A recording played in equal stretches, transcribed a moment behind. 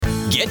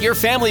Get your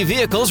family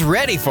vehicles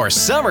ready for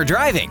summer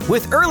driving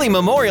with early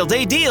Memorial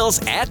Day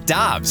deals at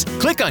Dobbs.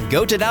 Click on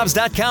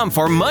GoToDobbs.com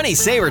for money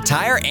saver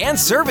tire and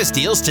service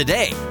deals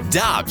today.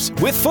 Dobbs,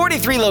 with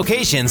 43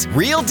 locations,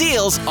 real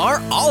deals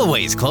are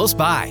always close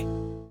by.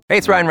 Hey,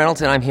 it's Ryan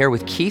Reynolds, and I'm here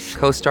with Keith,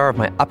 co-star of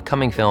my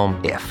upcoming film,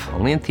 If,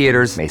 only in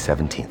theaters May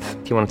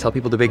 17th. Do you want to tell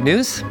people the big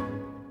news?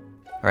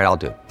 All right, I'll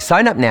do it.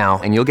 Sign up now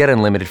and you'll get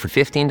unlimited for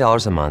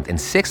 $15 a month and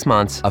 6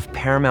 months of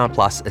Paramount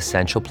Plus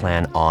Essential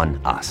Plan on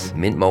us.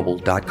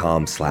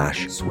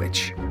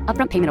 MintMobile.com/switch.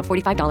 Upfront payment of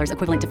 $45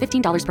 equivalent to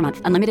 $15 per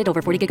month. Unlimited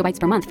over 40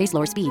 gigabytes per month. Face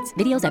lower speeds.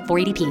 Videos at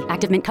 480p.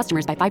 Active Mint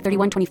customers by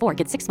 531.24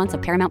 get 6 months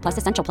of Paramount Plus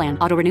Essential Plan.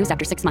 Auto renews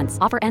after 6 months.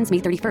 Offer ends May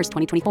 31st,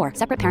 2024.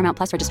 Separate Paramount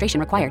Plus registration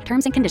required.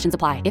 Terms and conditions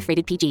apply if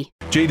rated PG.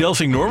 Jay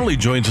Delsing normally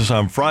joins us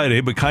on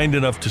Friday, but kind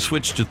enough to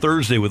switch to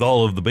Thursday with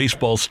all of the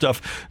baseball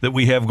stuff that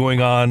we have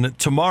going on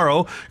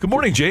tomorrow. Good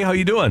morning, Jay. How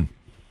you doing?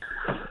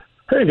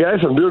 Hey, guys.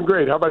 I'm doing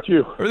great. How about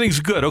you? Everything's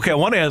good. Okay, I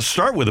want to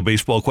start with a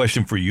baseball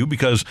question for you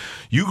because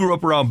you grew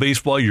up around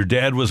baseball. Your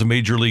dad was a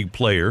major league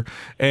player,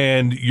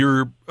 and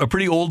you're a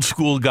pretty old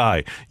school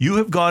guy. You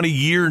have gone a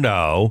year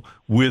now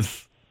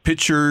with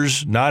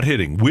pitchers not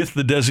hitting, with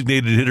the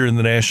designated hitter in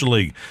the National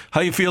League.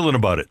 How you feeling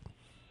about it?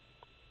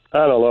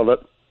 I don't love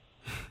it.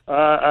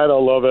 I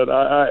don't love it.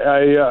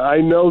 I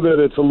know that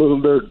it's a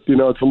little bit,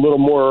 it's a little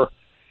more,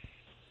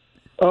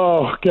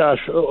 a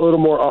little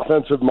more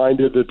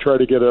offensive-minded to try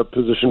to get a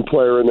position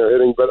player in there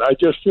hitting, but I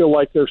just feel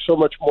like there's so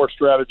much more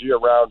strategy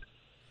around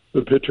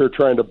the pitcher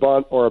trying to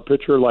bunt or a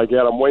pitcher like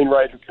Adam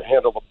Wainwright who can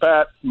handle the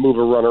bat, move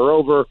a runner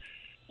over,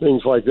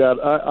 things like that.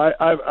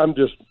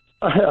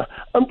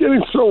 I'm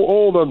getting so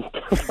old. I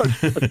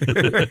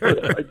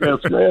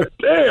guess, man.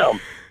 Damn.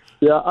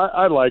 Yeah,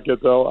 I like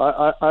it though.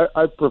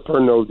 I prefer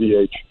no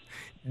DH.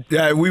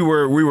 Yeah, we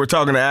were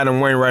talking to Adam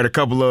Wainwright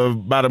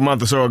about a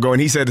month or so ago, and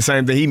he said the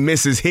same thing. He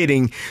misses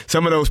hitting.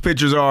 Some of those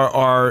pitchers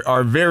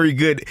are very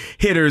good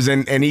hitters,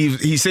 and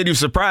he said he was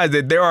surprised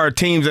that there are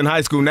teams in high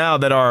school now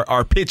that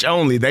are pitch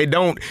only. They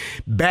don't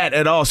bat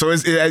at all. So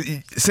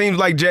it seems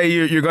like, Jay,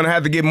 you're going to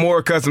have to get more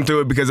accustomed to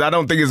it because I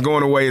don't think it's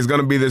going away. It's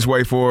going to be this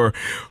way for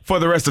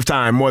the rest of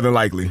time, more than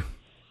likely.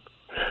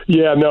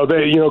 Yeah, no,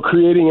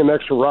 creating an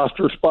extra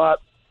roster spot.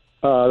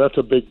 That's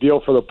a big deal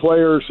for the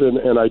players,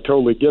 and I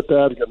totally get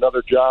that.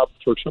 Another job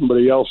for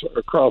somebody else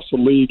across the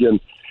league. And,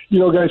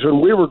 guys,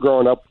 when we were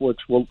growing up, when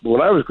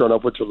I was growing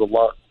up, which was a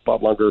lot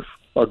longer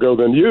ago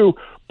than you,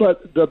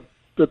 but the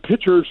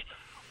pitchers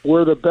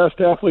were the best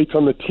athletes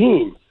on the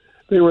team.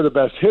 They were the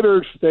best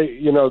hitters.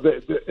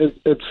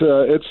 It's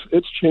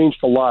changed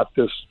a lot,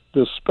 this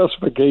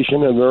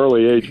specification in the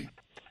early age.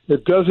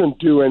 It doesn't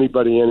do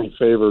anybody any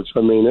favors.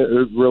 I mean,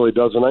 it really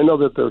doesn't. I know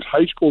that there's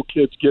high school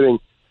kids getting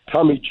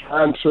Tommy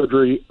John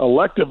surgery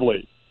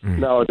electively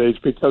nowadays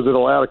because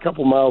it'll add a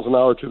couple miles an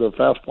hour to their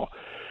fastball.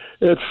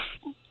 It's,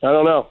 I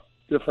don't know,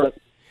 different.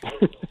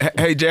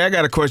 Hey, Jay, I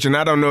got a question.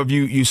 I don't know if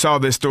you saw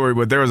this story,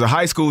 but there was a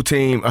high school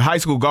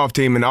golf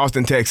team in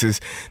Austin, Texas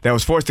that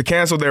was forced to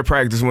cancel their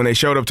practice when they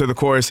showed up to the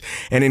course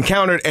and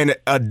encountered an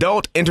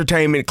adult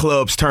entertainment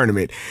club's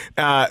tournament.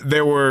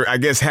 There were, I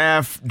guess,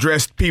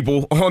 half-dressed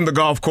people on the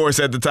golf course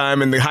at the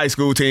time, and the high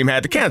school team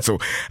had to cancel.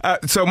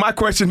 So my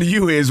question to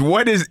you is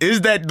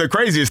that the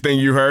craziest thing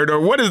you heard, or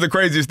what is the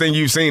craziest thing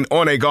you've seen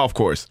on a golf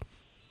course?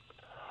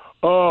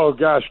 Oh,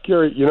 gosh,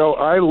 Gary,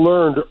 I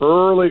learned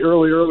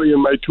early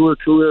in my tour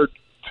career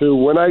to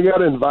when I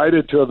got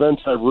invited to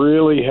events, I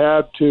really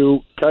had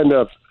to kind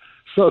of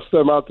suss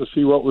them out to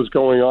see what was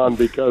going on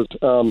because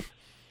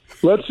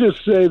let's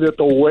just say that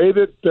the way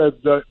that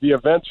the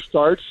event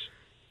starts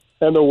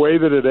and the way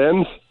that it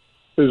ends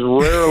is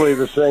rarely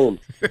the same.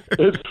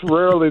 It's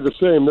rarely the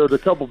same. There's a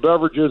couple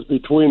beverages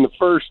between the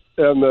first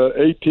and the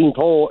 18th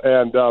hole,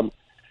 and,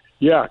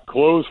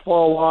 clothes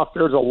fall off.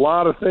 There's a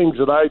lot of things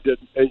that I did.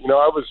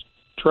 I was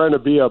trying to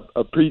be a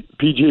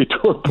PGA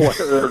Tour player.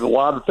 There's a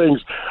lot of things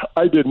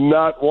I did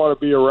not want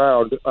to be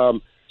around.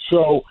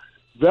 So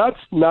that's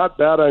not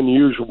that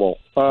unusual.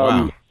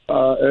 Wow.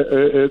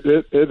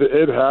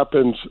 It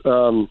happens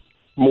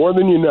more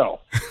than you know.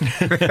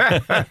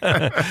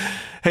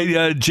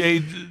 Hey,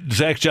 Jay,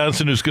 Zach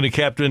Johnson, who's going to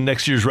captain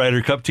next year's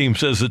Ryder Cup team,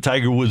 says that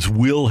Tiger Woods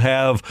will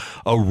have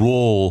a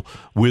role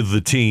with the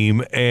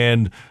team.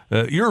 And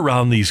you're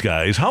around these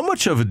guys. How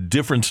much of a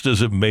difference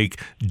does it make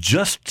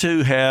just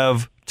to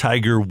have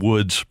Tiger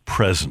Woods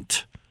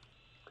present?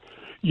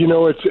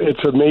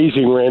 It's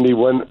amazing, Randy.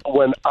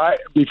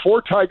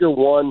 Before Tiger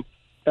won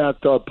at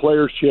the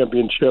Players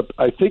Championship,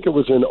 I think it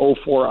was in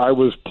 2004, I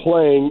was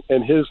playing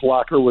and his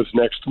locker was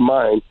next to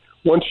mine.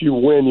 Once you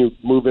win, you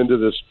move into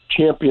this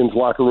champions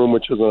locker room,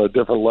 which is on a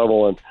different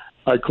level, and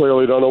I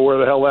clearly don't know where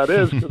the hell that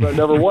is because I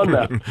never won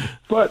that.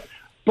 But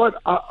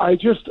I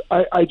just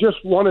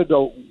wanted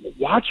to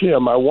watch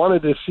him. I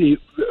wanted to see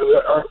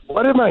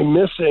what am I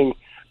missing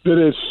that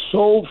is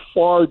so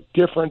far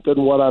different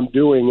than what I'm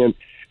doing,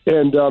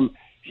 and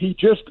he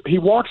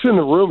walks in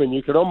the room and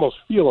you can almost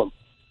feel him.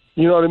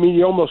 You know what I mean?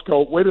 You almost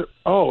go,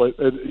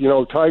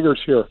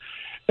 Tiger's here.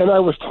 And I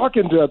was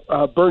talking to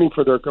Bernie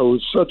Federico,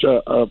 who's such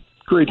a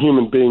great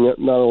human being,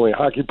 not only a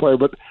hockey player,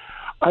 but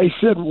I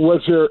said,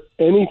 was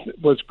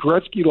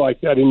Gretzky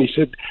like that? And he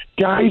said,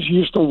 guys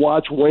used to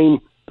watch Wayne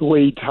the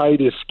way he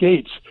tied his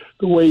skates,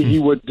 the way he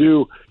would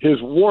do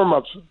his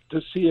warm-ups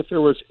to see if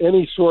there was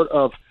any sort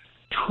of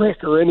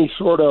trick or any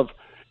sort of,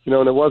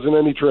 and it wasn't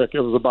any trick. It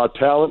was about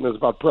talent, and it was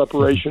about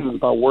preparation, it was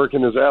about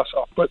working his ass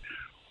off. But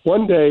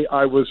one day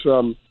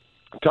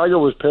Tiger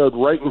was paired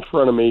right in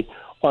front of me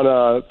on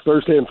a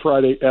Thursday and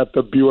Friday at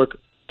the Buick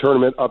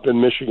tournament up in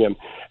Michigan.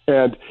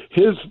 And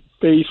his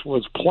face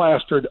was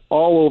plastered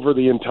all over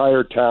the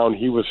entire town.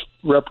 He was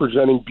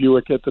representing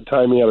Buick at the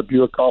time. He had a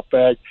Buick golf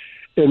bag.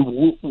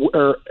 And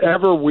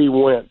wherever we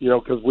went,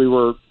 because we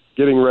were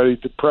getting ready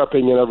to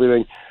prepping and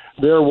everything,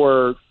 there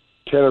were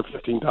 10 or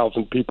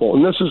 15,000 people.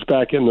 And this is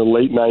back in the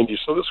late 90s,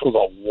 so this was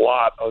a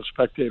lot of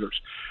spectators.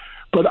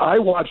 But I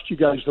watched you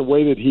guys the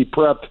way that he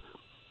prepped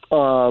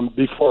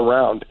before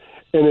round,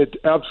 and it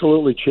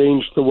absolutely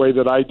changed the way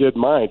that I did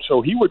mine.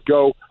 So he would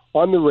go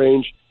on the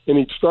range, and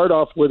he'd start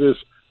off with his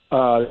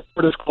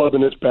shortest club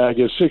in his bag,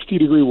 his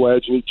 60-degree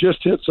wedge, and he'd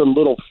just hit some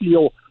little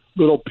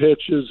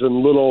pitches and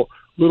little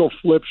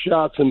flip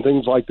shots and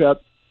things like that.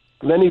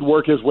 And then he'd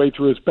work his way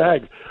through his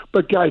bag.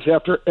 But, guys,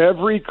 after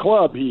every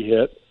club he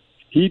hit,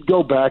 he'd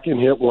go back and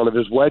hit one of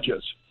his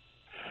wedges.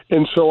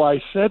 And so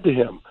I said to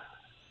him,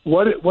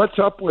 what's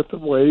up with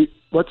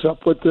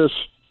this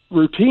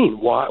routine?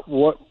 What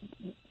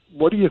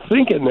are you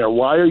thinking there?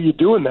 Why are you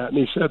doing that? And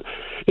he said,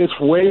 it's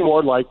way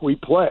more like we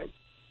play.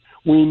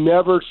 We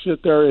never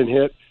sit there and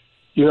hit,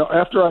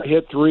 after I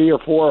hit 3 or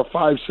 4 or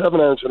 5, 7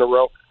 irons in a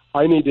row,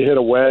 I need to hit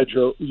a wedge,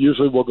 or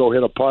usually we'll go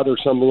hit a putt or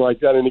something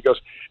like that. And he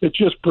goes, it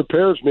just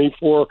prepares me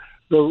for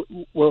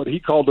what he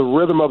called the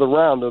rhythm of the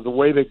round, or the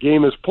way the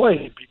game is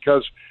played,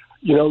 because,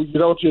 you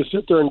don't just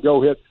sit there and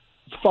go hit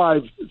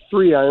 5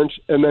 3-irons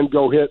and then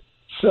go hit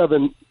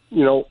 7,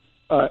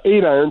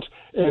 8-irons.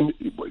 And,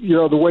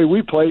 the way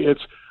we play,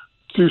 it's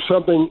do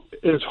something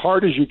as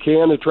hard as you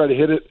can to try to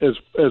hit it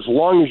as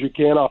long as you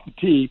can off the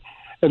tee,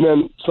 and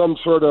then some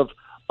sort of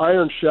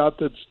iron shot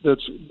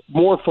that's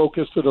more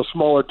focused at a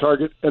smaller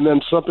target, and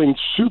then something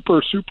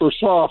super, super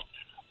soft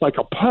like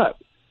a putt.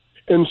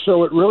 And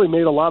so it really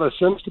made a lot of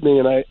sense to me,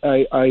 and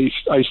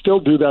I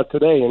still do that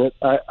today, and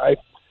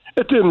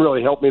it didn't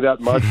really help me that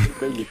much.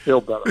 It made me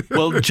feel better.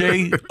 Well,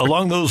 Jay,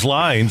 along those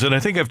lines, and I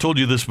think I've told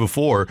you this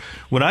before,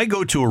 when I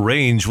go to a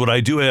range, what I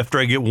do after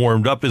I get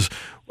warmed up is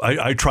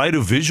I try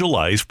to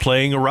visualize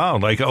playing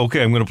around. Like,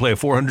 okay, I'm going to play a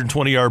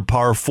 420-yard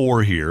par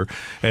 4 here,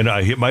 and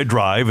I hit my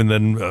drive, and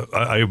then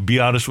I be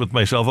honest with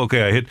myself,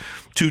 okay, I hit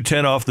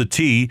 210 off the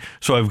tee,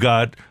 so I've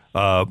got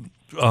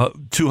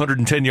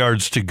 210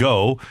 yards to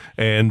go,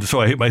 and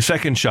so I hit my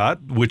second shot,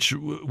 which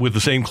with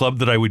the same club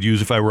that I would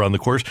use if I were on the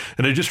course,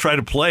 and I just try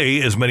to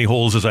play as many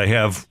holes as I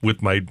have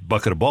with my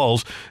bucket of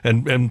balls,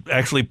 and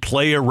actually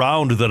play a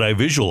round that I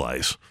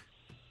visualize.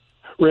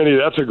 Randy,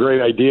 that's a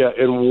great idea.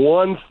 And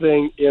one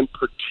thing in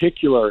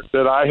particular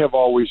that I have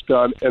always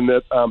done, and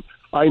that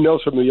I know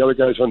some of the other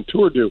guys on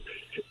tour do,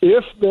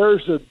 if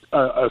there's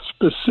a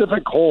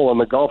specific hole on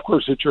the golf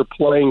course that you're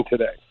playing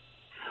today,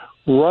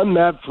 run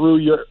that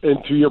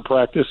into your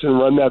practice and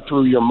run that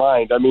through your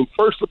mind. I mean,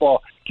 first of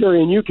all,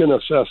 Gary, and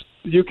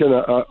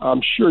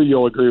I'm sure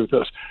you'll agree with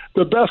this,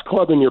 the best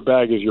club in your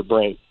bag is your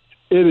brain.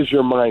 It is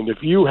your mind.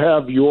 If you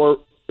have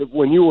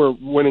when you were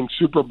winning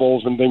Super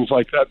Bowls and things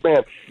like that,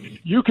 man,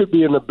 you could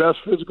be in the best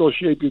physical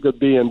shape you could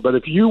be in, but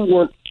if you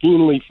weren't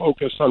keenly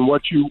focused on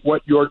what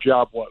your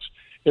job was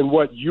and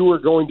what you were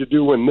going to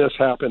do when this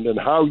happened and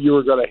how you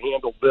were going to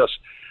handle this,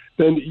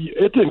 then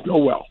it didn't go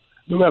well,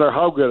 no matter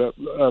how good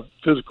a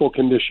physical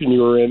condition you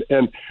were in.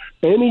 And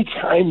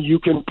anytime you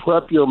can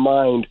prep your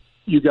mind,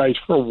 you guys,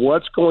 for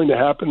what's going to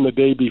happen the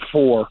day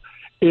before,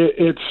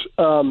 it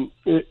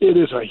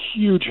is a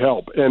huge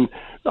help. And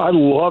I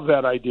love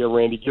that idea,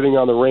 Randy, getting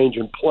on the range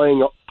and playing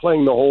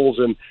the holes,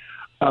 and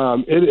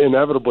it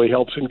inevitably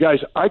helps. And guys,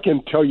 I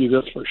can tell you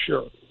this for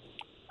sure,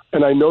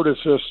 and I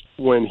noticed this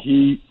when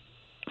he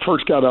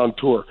first got on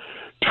tour.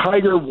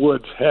 Tiger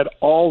Woods had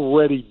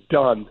already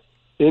done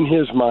in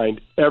his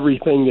mind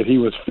everything that he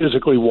was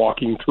physically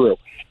walking through.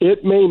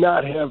 It may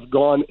not have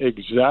gone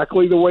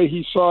exactly the way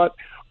he saw it,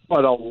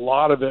 but a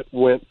lot of it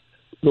went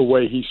the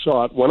way he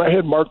saw it. When I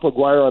had Mark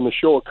McGuire on the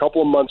show a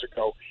couple of months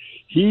ago,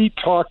 he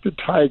talked to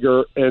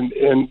Tiger,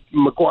 and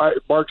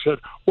Mark said,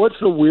 what's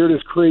the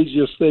weirdest,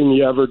 craziest thing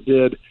he ever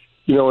did,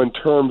 in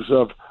terms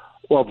of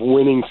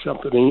winning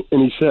something?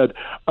 And he said,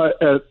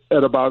 at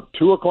about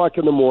 2 o'clock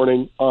in the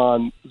morning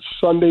on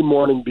Sunday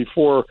morning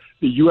before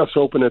the U.S.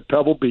 Open at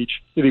Pebble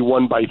Beach, that he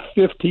won by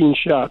 15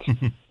 shots,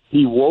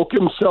 he woke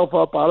himself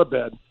up out of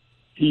bed.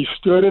 He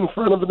stood in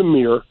front of the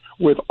mirror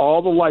with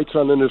all the lights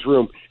on in his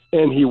room,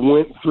 and he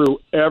went through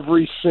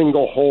every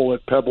single hole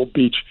at Pebble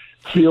Beach,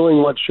 feeling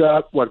what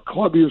shot, what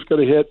club he was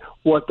going to hit,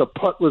 what the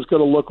putt was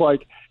going to look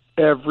like,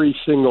 every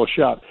single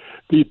shot.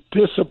 The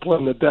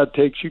discipline that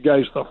takes, you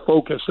guys, the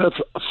focus, that's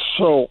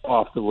so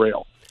off the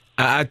rail.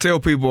 I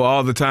tell people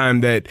all the time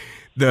that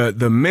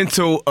the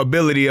mental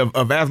ability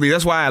of athletes.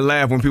 That's why I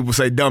laugh when people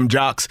say dumb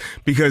jocks,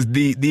 because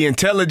the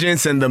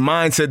intelligence and the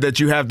mindset that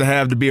you have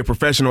to be a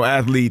professional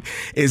athlete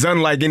is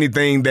unlike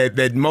anything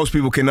that most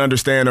people can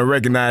understand or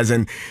recognize.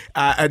 And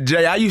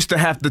Jay, I used to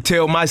have to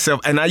tell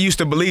myself, and I used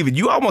to believe it,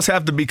 you almost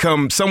have to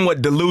become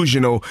somewhat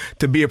delusional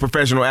to be a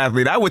professional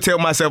athlete. I would tell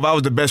myself I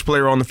was the best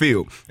player on the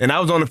field, and I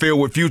was on the field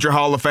with future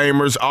Hall of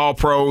Famers, all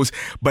pros,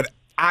 but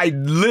I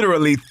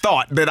literally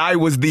thought that I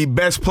was the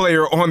best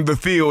player on the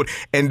field,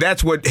 and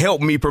that's what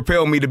helped me,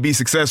 propel me to be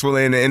successful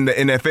in the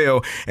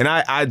NFL. And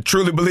I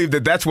truly believe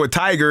that that's what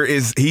Tiger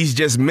is. He's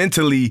just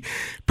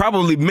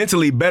probably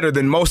mentally better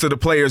than most of the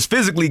players,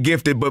 physically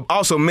gifted, but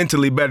also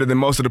mentally better than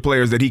most of the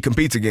players that he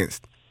competes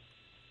against.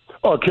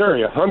 Oh,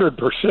 Kerry, 100%.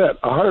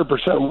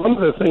 100%. One of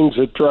the things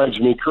that drives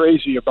me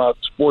crazy about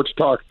sports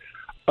talk,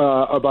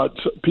 about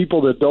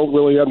people that don't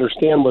really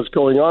understand what's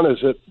going on, is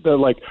that they're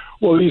like,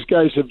 well, these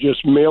guys have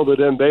just mailed it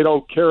in. They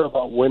don't care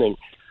about winning.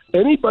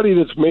 Anybody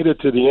that's made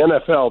it to the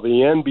NFL, the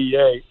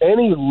NBA,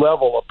 any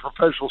level of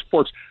professional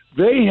sports,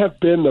 they have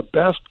been the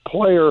best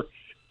player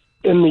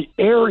in the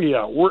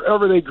area,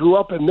 wherever they grew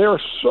up, and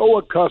they're so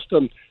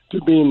accustomed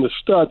to being the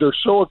stud. They're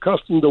so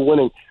accustomed to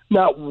winning.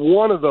 Not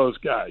one of those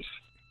guys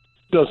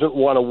doesn't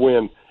want to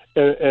win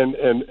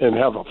and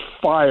have a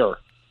fire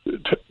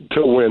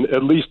to win,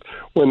 at least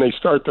when they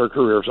start their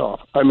careers off.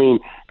 I mean,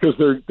 because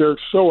they're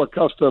so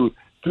accustomed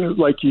to,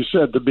 like you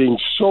said, to being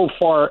so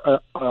far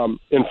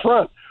in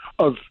front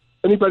of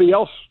anybody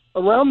else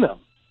around them.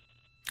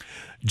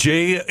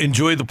 Jay,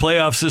 enjoy the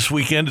playoffs this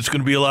weekend. It's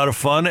going to be a lot of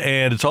fun,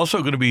 and it's also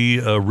going to be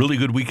a really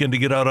good weekend to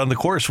get out on the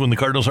course when the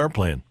Cardinals aren't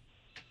playing.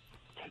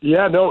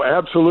 Yeah, no,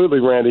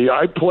 absolutely, Randy.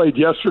 I played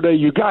yesterday.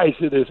 You guys,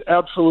 it is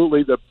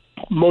absolutely the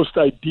most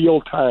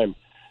ideal time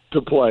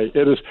to play.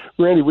 It is,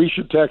 Randy, we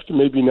should text, and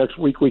maybe next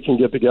week we can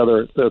get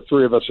together, the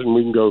three of us, and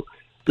we can go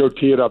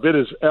tee it up. It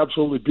is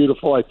absolutely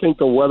beautiful. I think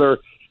the weather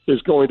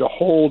is going to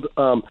hold.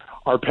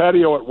 Our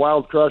patio at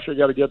Wild Crush, I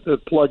got to get this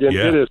plug in.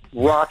 Yeah. It is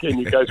rocking,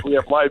 you guys. We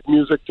have live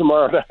music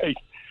tomorrow night.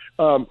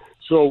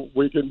 So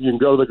you can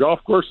go to the golf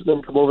course and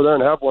then come over there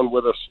and have one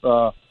with us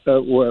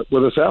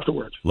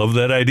afterwards. Love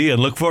that idea,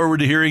 and look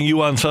forward to hearing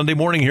you on Sunday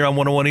morning here on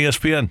 101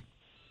 ESPN.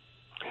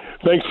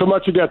 Thanks so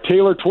much. You got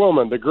Taylor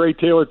Twillman, the great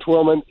Taylor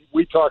Twillman.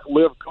 We talk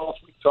live golf.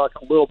 We talk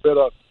a little bit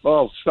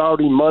of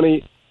Saudi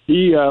money.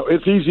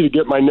 It's easy to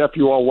get my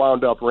nephew all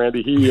wound up,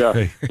 Randy. We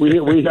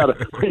had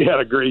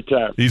a great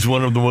time. He's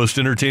one of the most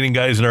entertaining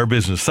guys in our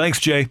business. Thanks,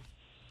 Jay.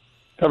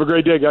 Have a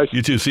great day, guys.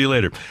 You too. See you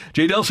later.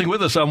 Jay Delsing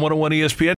with us on 101 ESPN.